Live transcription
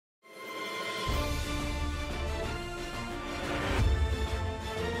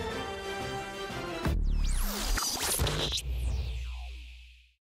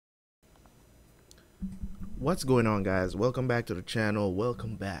What's going on, guys? Welcome back to the channel.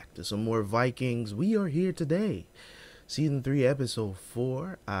 Welcome back to some more Vikings. We are here today, season 3, episode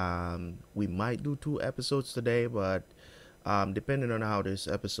 4. We might do 2 episodes today, but depending on how this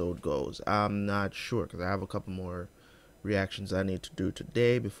episode goes, I'm not sure because I have a couple more reactions I need to do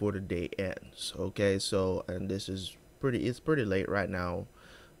today before the day ends. Okay, so and this is it's pretty late right now.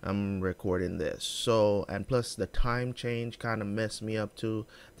 I'm recording this. So, and plus the time change kind of messed me up too.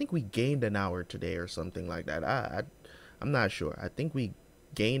 I think we gained an hour today or something like that. I'm not sure. I think we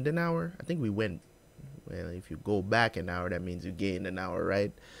gained an hour. I think we went, well, if you go back an hour, that means you gained an hour,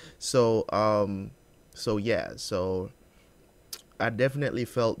 right? So, yeah, so I definitely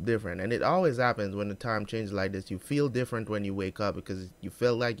felt different. And it always happens when the time changes like this. You feel different when you wake up because you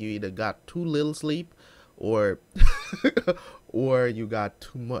feel like you either got too little sleep or or you got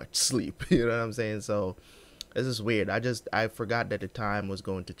too much sleep. You know what I'm saying? So this is weird. I forgot that the time was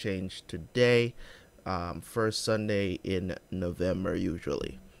going to change today. First Sunday in November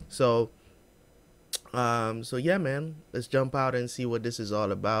usually. So yeah, man. Let's jump out and see what this is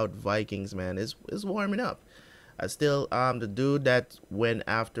all about. Vikings, man, is warming up. I still the dude that went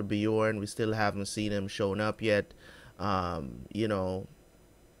after Bjorn, we still haven't seen him showing up yet. You know,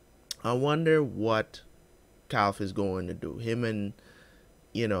 I wonder what Calf is going to do.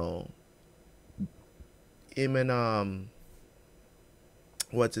 You know, him and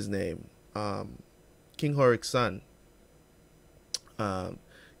what's his name? King Horik's son. Um,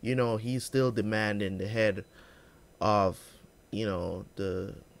 you know, he's still demanding the head of, you know,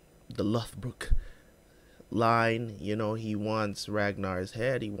 the Lothbrok line. You know, he wants Ragnar's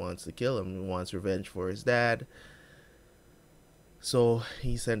head. He wants to kill him. He wants revenge for his dad. So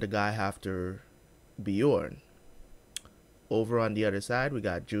he sent a guy after Bjorn. Over on the other side, we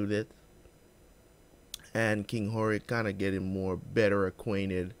got Judith and King Horik kind of getting more better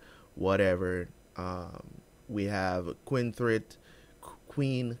acquainted, whatever. We have Quinthrit,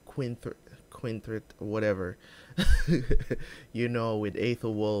 whatever, you know, with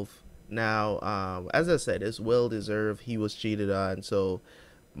Aethelwolf. Now, as I said, it's well deserved. He was cheated on, so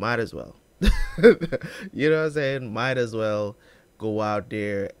might as well. You know what I'm saying? Might as well go out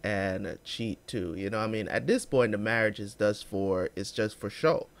there and cheat too. You know what I mean? At this point, the marriage is just for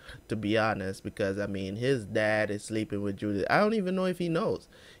show, to be honest, because I mean, his dad is sleeping with Judith. I don't even know if he knows.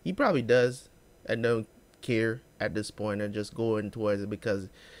 He probably does and don't care at this point and just going towards it because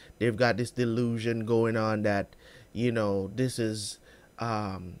they've got this delusion going on that, you know, this is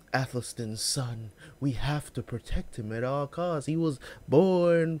Athelstan's son. We have to protect him at all costs. He was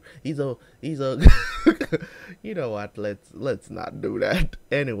born. He's a you know what? Let's not do that.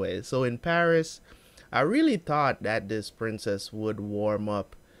 Anyway, so in Paris, I really thought that this princess would warm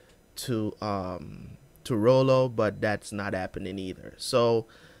up to Rollo, but that's not happening either. So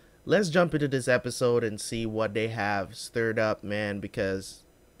let's jump into this episode and see what they have stirred up, man, because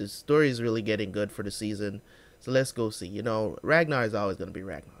the story is really getting good for the season. So let's go see. You know, Ragnar is always gonna be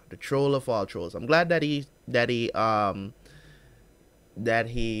Ragnar, the troll of all trolls. I'm glad that he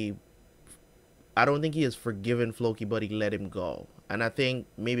I don't think he has forgiven Floki, but he let him go. And I think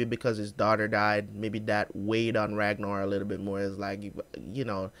maybe because his daughter died, maybe that weighed on Ragnar a little bit more. It's like, you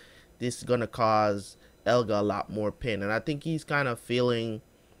know, this is gonna cause Helga a lot more pain. And I think he's kind of feeling,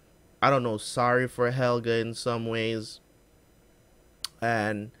 I don't know, sorry for Helga in some ways.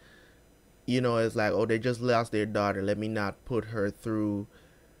 And you know, it's like, oh, they just lost their daughter. Let me not put her through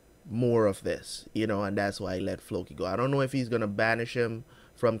more of this, you know, and that's why he let Floki go. I don't know if he's going to banish him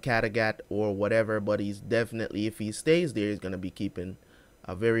from Kattegat or whatever, but he's definitely, if he stays there, he's going to be keeping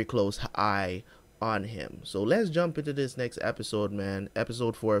a very close eye on him. So let's jump into this next episode, man.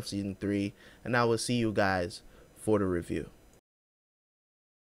 Episode 4 of season 3, and I will see you guys for the review.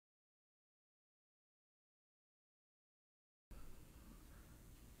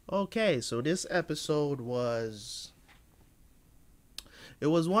 Okay, so this episode was, it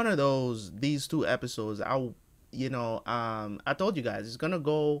was one of these 2 episodes I told you guys it's gonna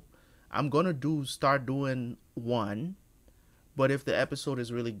go, I'm gonna start doing one, but if the episode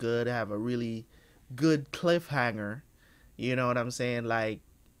is really good, have a really good cliffhanger, you know what I'm saying, like,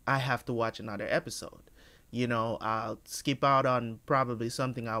 I have to watch another episode. You know, I'll skip out on probably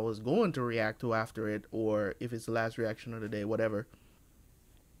something I was going to react to after it, or if it's the last reaction of the day, whatever,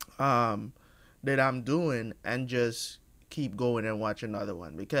 um that I'm doing, and just keep going and watch another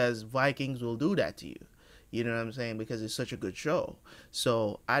one, because Vikings will do that to you. You know what I'm saying? Because it's such a good show.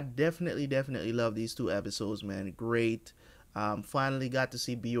 So I definitely love these 2 episodes, man. Great. Finally got to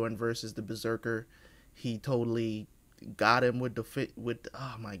see Bjorn versus the Berserker. He totally got him with the fit with,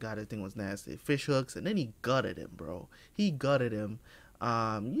 oh my god, that thing was nasty. Fish hooks, and then he gutted him, bro. He gutted him.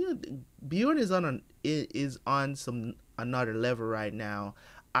 Yeah, Bjorn is on some another level right now.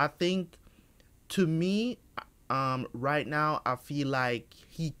 I think, to me, right now I feel like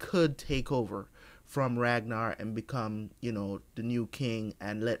he could take over from Ragnar and become, the new king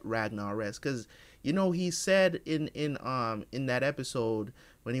and let Ragnar rest. Because he said in that episode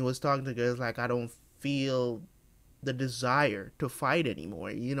when he was talking to girls, like, I don't feel the desire to fight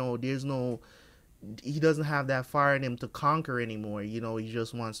anymore. There's no, he doesn't have that fire in him to conquer anymore. He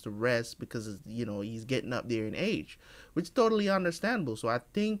just wants to rest because he's getting up there in age, which is totally understandable. So I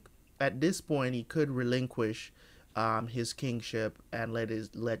think at this point he could relinquish his kingship and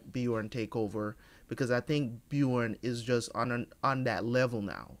let Bjorn take over, because I think Bjorn is just on that level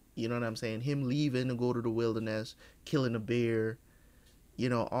now. You know what I'm saying? Him leaving to go to the wilderness, killing a bear,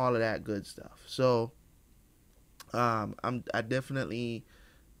 all of that good stuff. So I definitely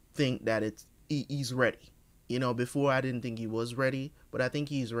think that he's ready. Before I didn't think he was ready, but I think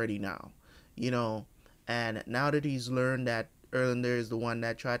he's ready now. You know, and now that he's learned that Erlander is the one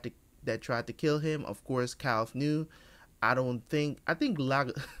that tried to kill him, of course, Calf knew. I think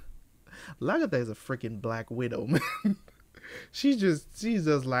Lagatha is a freaking Black Widow, man. She's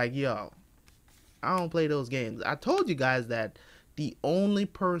just like, yo, I don't play those games. I told you guys that the only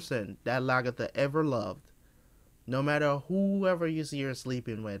person that Lagatha ever loved, no matter whoever you see her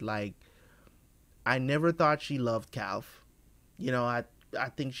sleeping with, like, I never thought she loved Calf. I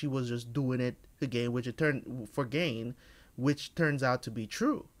think she was just doing it to gain, which turns out to be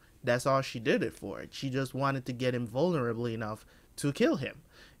true. That's all she did it for. She just wanted to get him vulnerable enough to kill him.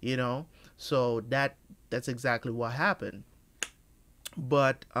 So that's exactly what happened.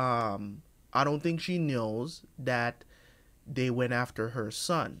 But I don't think she knows that they went after her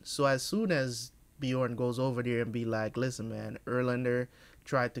son. So as soon as Bjorn goes over there and be like, listen, man, Erlander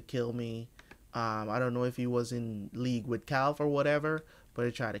tried to kill me. I don't know if he was in league with Calf or whatever, but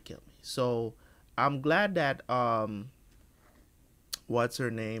he tried to kill me. So I'm glad that what's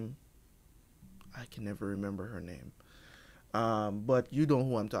her name? I can never remember her name. But you know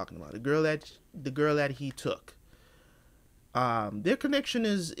who I'm talking about. The girl that he took. Their connection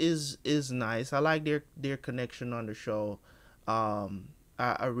is nice. I like their connection on the show.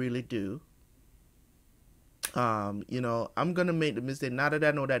 I really do. I'm gonna make the mistake now that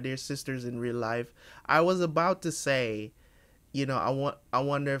I know that they're sisters in real life. I was about to say, I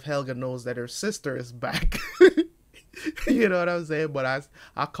wonder if Helga knows that her sister is back. You know what I'm saying? But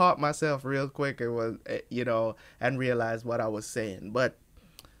I caught myself real quick and and realized what I was saying. But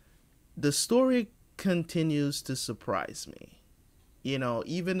the story continues to surprise me.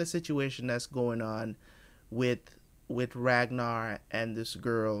 Even the situation that's going on with Ragnar and this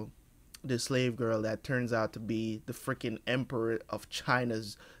girl, the slave girl that turns out to be the freaking emperor of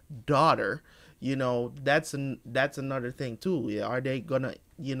China's daughter. That's another thing too. Are they gonna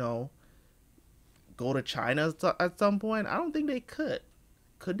go to China at some point? I don't think they could.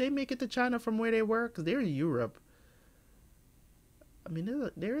 Could they make it to China from where they were? Because they're in Europe. I mean,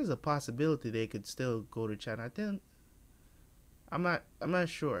 there is a possibility they could still go to China. I think I'm not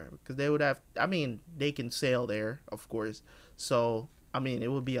sure, because they would have. I mean, they can sail there, of course. So I mean,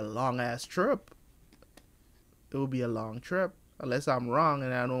 it would be a long ass trip. It would be a long trip, unless I'm wrong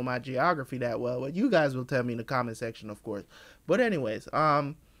and I don't know my geography that well. But you guys will tell me in the comment section, of course. But anyways,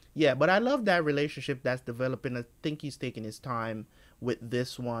 yeah. But I love that relationship that's developing. I think he's taking his time with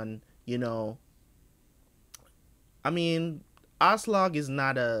this one. I mean, Oslog is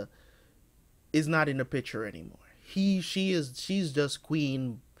not in the picture anymore. She's just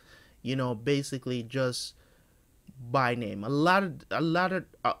queen, basically just by name.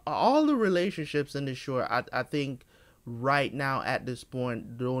 All the relationships in the show, I think right now at this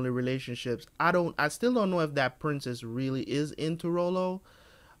point, the only relationships, I still don't know if that princess really is into Rolo,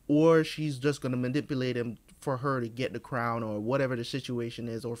 or she's just gonna manipulate him for her to get the crown, or whatever the situation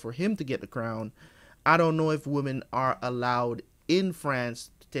is, or for him to get the crown. I don't know if women are allowed in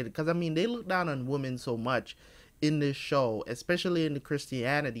France to take it, because I mean, they look down on women so much in this show, especially in the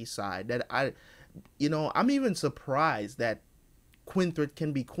Christianity side, that I'm even surprised that Quinthrid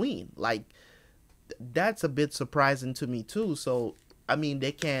can be queen. Like, that's a bit surprising to me too. So I mean,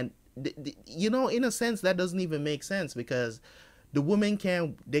 they can't, in a sense that doesn't even make sense, because the women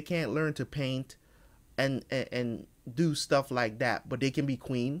can't learn to paint and do stuff like that, but they can be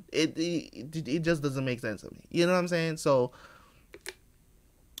queen. It just doesn't make sense to me. You know what I'm saying? So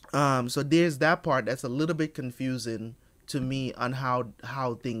so there's that part that's a little bit confusing to me on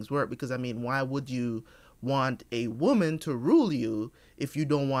how things work, because I mean, why would you want a woman to rule you if you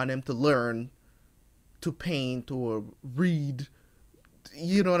don't want them to learn to paint or read?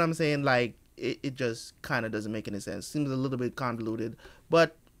 You know what I'm saying? Like, it just kind of doesn't make any sense. Seems a little bit convoluted,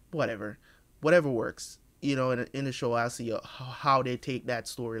 but whatever works. You know, in the show, I'll see how they take that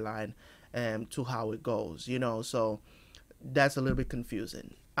storyline to how it goes. You know, so that's a little bit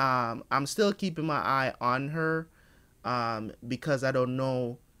confusing. I'm still keeping my eye on her because I don't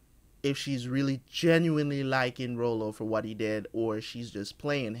know if she's really genuinely liking Rolo for what he did, or she's just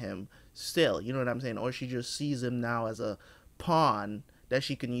playing him still, you know what I'm saying? Or she just sees him now as a pawn that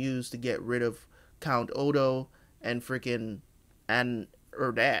she can use to get rid of Count Odo and freaking and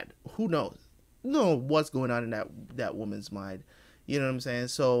her dad. Who knows? No, what's going on in that woman's mind? You know what I'm saying?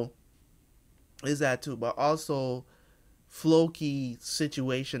 So is that too, but also Floki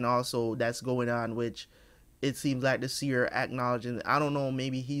situation also that's going on, which it seems like the seer acknowledging. I don't know,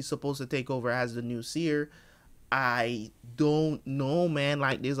 maybe he's supposed to take over as the new seer. I don't know, man.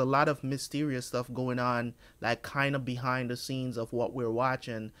 Like, there's a lot of mysterious stuff going on, like kind of behind the scenes of what we're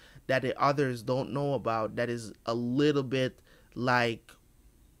watching that the others don't know about. That is a little bit like,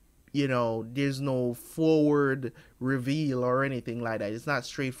 you know, there's no forward reveal or anything like that. It's not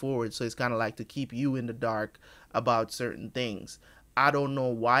straightforward, so it's kind of like to keep you in the dark about certain things. I don't know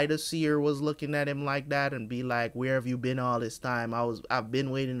why the seer was looking at him like that and be like, "Where have you been all this time? I've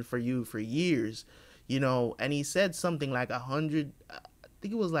been waiting for you for years." You know, and he said something like 100, I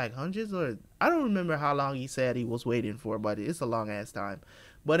think it was like hundreds, or I don't remember how long he said he was waiting for, but it's a long ass time.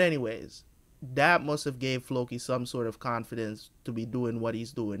 But anyways, that must have gave Floki some sort of confidence to be doing what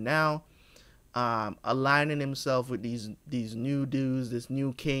he's doing now, aligning himself with these new dudes, this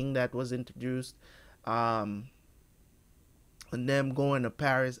new king that was introduced, and them going to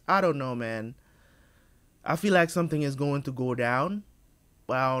Paris. I don't know, man. I feel like something is going to go down,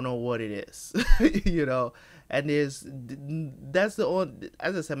 but I don't know what it is. You know, and that's the only,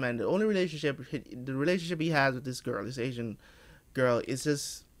 as I said, man, the only relationship he has with this girl, this Asian girl, is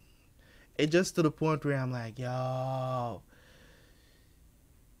just, it just to the point where I'm like, yo,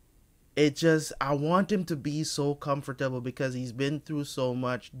 it just, I want him to be so comfortable because he's been through so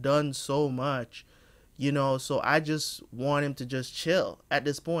much, done so much, you know, so I just want him to just chill at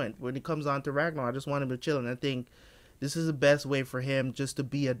this point. When it comes on to Ragnar, I just want him to chill, and I think this is the best way for him just to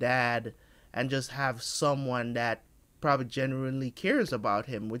be a dad and just have someone that probably genuinely cares about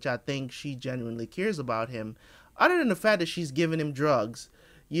him, which I think she genuinely cares about him. Other than the fact that she's giving him drugs,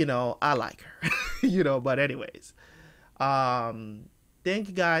 you know, I like her, you know, but anyways, thank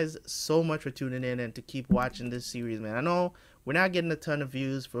you guys so much for tuning in and to keep watching this series, man. I know we're not getting a ton of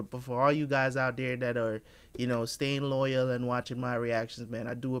views, but for all you guys out there that are, you know, staying loyal and watching my reactions, man,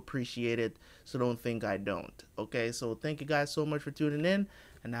 I do appreciate it. So don't think I don't. Okay, so thank you guys so much for tuning in,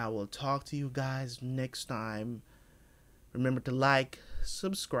 and I will talk to you guys next time. Remember to like,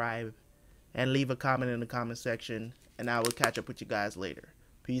 subscribe, and leave a comment in the comment section, and I will catch up with you guys later.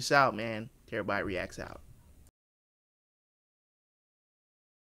 Peace out, man. Terabyt Reacts out.